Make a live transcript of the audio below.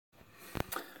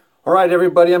All right,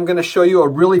 everybody, I'm going to show you a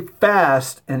really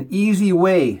fast and easy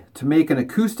way to make an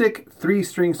acoustic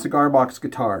 3-string cigar box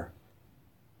guitar.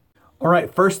 All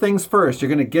right, first things first, you're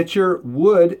going to get your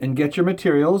wood and get your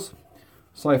materials.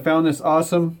 So I found this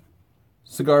awesome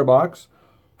cigar box.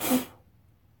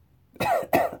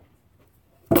 I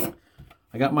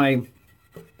got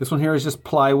this one here is just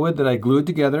plywood that I glued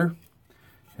together.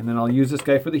 And then I'll use this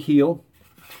guy for the heel.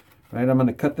 Right, I'm going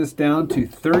to cut this down to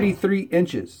 33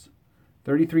 inches.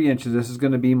 33 inches, this is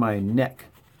going to be my neck.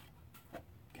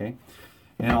 Okay,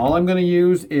 and all I'm going to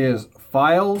use is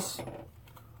files,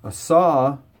 a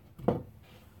saw,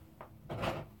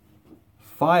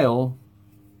 file,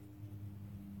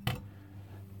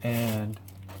 and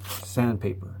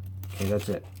sandpaper. Okay, that's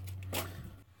it.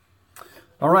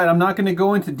 All right, I'm not going to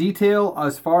go into detail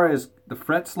as far as the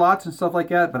fret slots and stuff like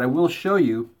that, but I will show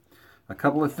you a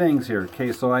couple of things here.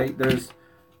 Okay, so there's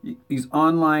these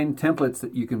online templates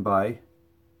that you can buy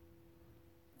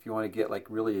if you want to get like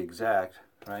really exact,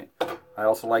 right? I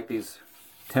also like these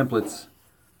templates,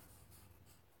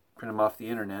 print them off the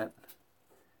internet.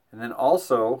 And then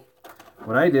also,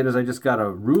 what I did is I just got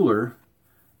a ruler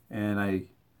and I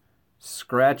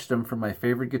scratched them from my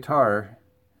favorite guitar,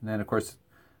 and then of course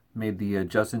made the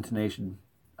just intonation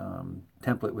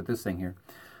template with this thing here.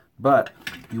 But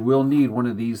you will need one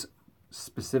of these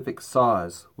specific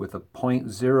saws with a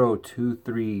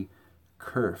 .023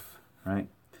 kerf, right?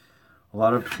 A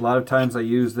lot of times I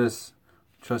use this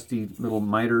trusty little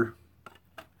miter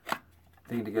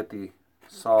thing to get the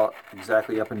saw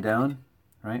exactly up and down,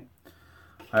 right?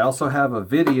 I also have a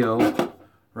video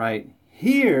right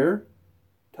here,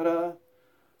 ta-da,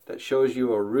 that shows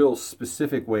you a real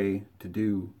specific way to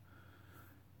do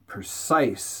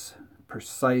precise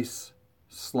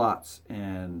slots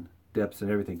and depths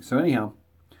and everything. So anyhow,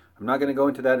 I'm not going to go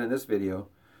into that in this video.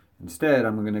 Instead,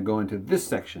 I'm going to go into this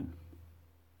section.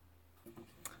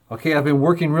 Okay, I've been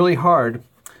working really hard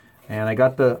and I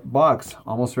got the box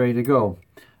almost ready to go.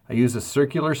 I use a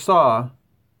circular saw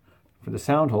for the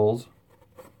sound holes.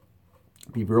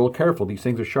 Be real careful, these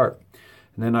things are sharp.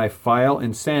 And then I file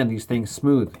and sand these things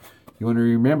smooth. You want to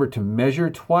remember to measure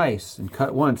twice and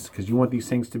cut once because you want these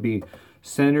things to be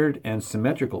centered and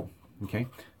symmetrical. Okay,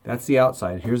 that's the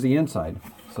outside. Here's the inside.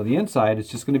 So the inside is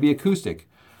just going to be acoustic.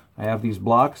 I have these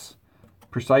blocks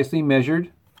precisely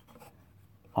measured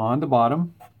on the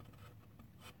bottom.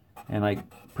 And I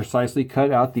precisely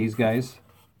cut out these guys,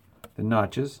 the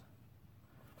notches.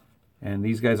 And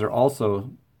these guys are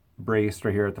also braced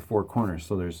right here at the 4 corners.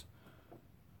 So there's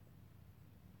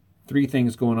 3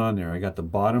 things going on there. I got the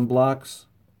bottom blocks,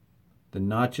 the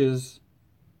notches,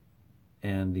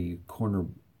 and the corner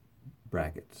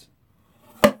brackets.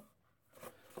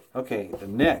 Okay, the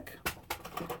neck.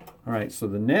 All right, so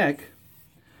the neck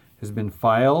has been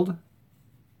filed,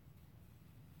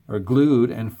 or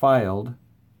glued and filed,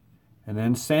 and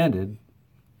then sanded,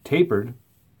 tapered,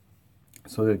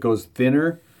 so that it goes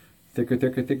thinner,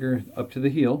 thicker up to the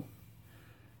heel.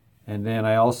 And then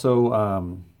I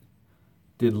also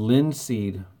did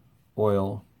linseed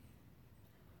oil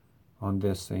on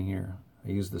this thing here. I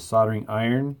used the soldering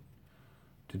iron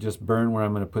to just burn where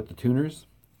I'm going to put the tuners,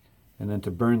 and then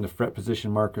to burn the fret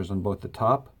position markers on both the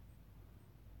top.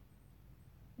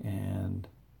 And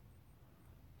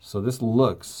so this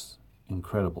looks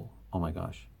incredible. Oh my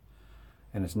gosh.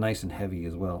 And it's nice and heavy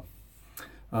as well.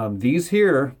 These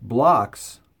here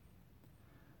blocks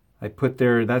I put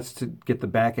there, that's to get the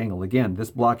back angle. Again,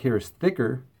 this block here is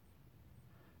thicker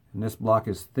and this block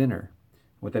is thinner.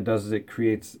 What that does is it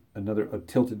creates a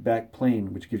tilted back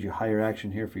plane, which gives you higher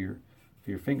action here for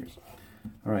your fingers.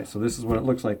 All right, so this is what it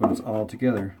looks like when it's all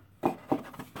together.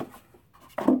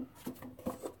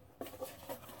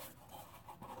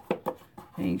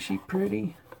 Ain't she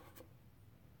pretty?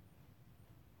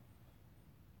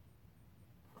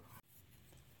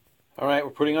 All right,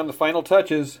 we're putting on the final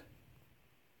touches.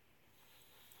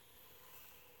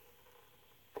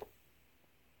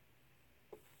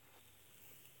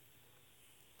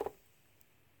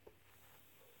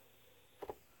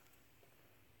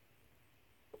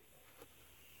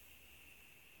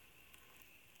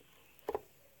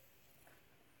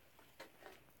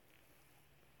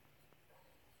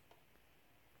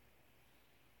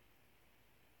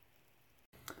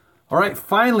 All right,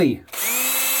 finally,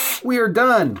 we are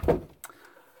done.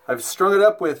 I've strung it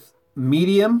up with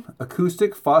medium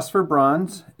acoustic phosphor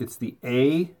bronze. It's the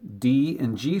A, D,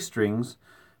 and G strings.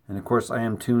 And of course, I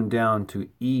am tuned down to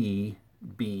E,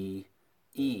 B,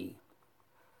 E.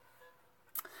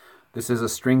 This is a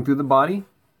string through the body.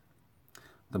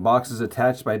 The box is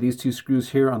attached by these 2 screws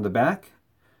here on the back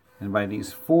and by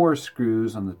these 4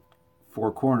 screws on the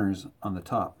 4 corners on the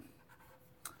top.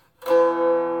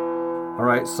 All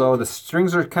right, so the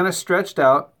strings are kind of stretched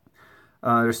out.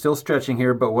 They're still stretching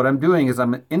here, but what I'm doing is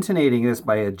I'm intonating this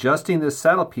by adjusting this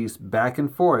saddle piece back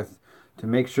and forth to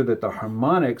make sure that the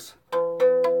harmonics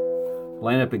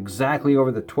line up exactly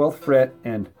over the 12th fret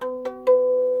and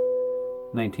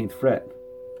 19th fret.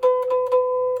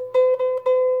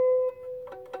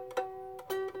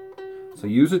 So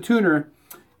use a tuner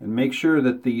and make sure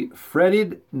that the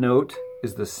fretted note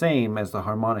is the same as the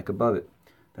harmonic above it.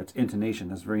 That's intonation.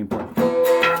 That's very important.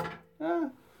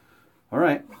 All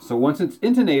right, so once it's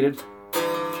intonated,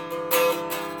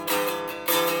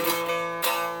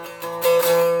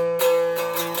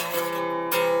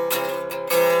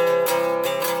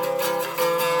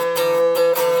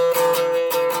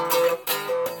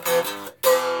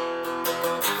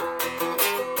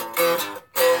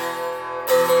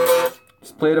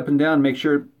 just play it up and down, make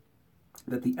sure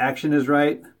that the action is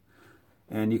right,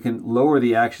 and you can lower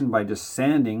the action by just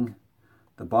sanding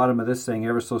the bottom of this thing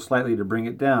ever so slightly to bring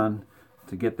it down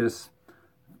to get this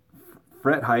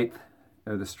fret height,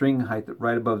 or the string height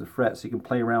right above the fret, so you can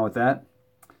play around with that.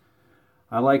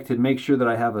 I like to make sure that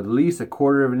I have at least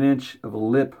 1/4 of an inch of a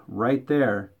lip right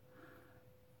there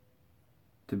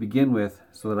to begin with,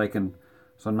 so that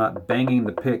so I'm not banging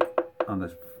the pick on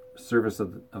the surface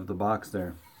of the box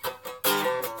there.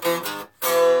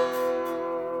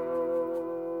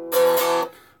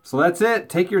 So that's it.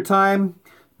 Take your time.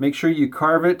 Make sure you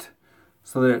carve it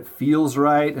so that it feels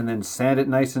right, and then sand it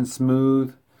nice and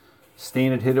smooth.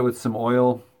 Stain it, hit it with some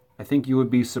oil. I think you would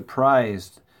be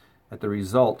surprised at the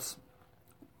results.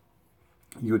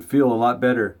 You would feel a lot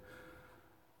better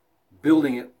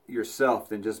building it yourself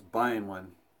than just buying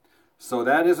one. So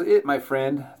that is it, my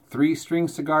friend. 3-string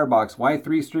cigar box. Why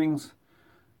 3 strings?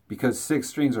 Because 6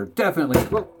 strings are definitely,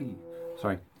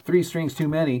 3 strings too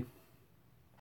many.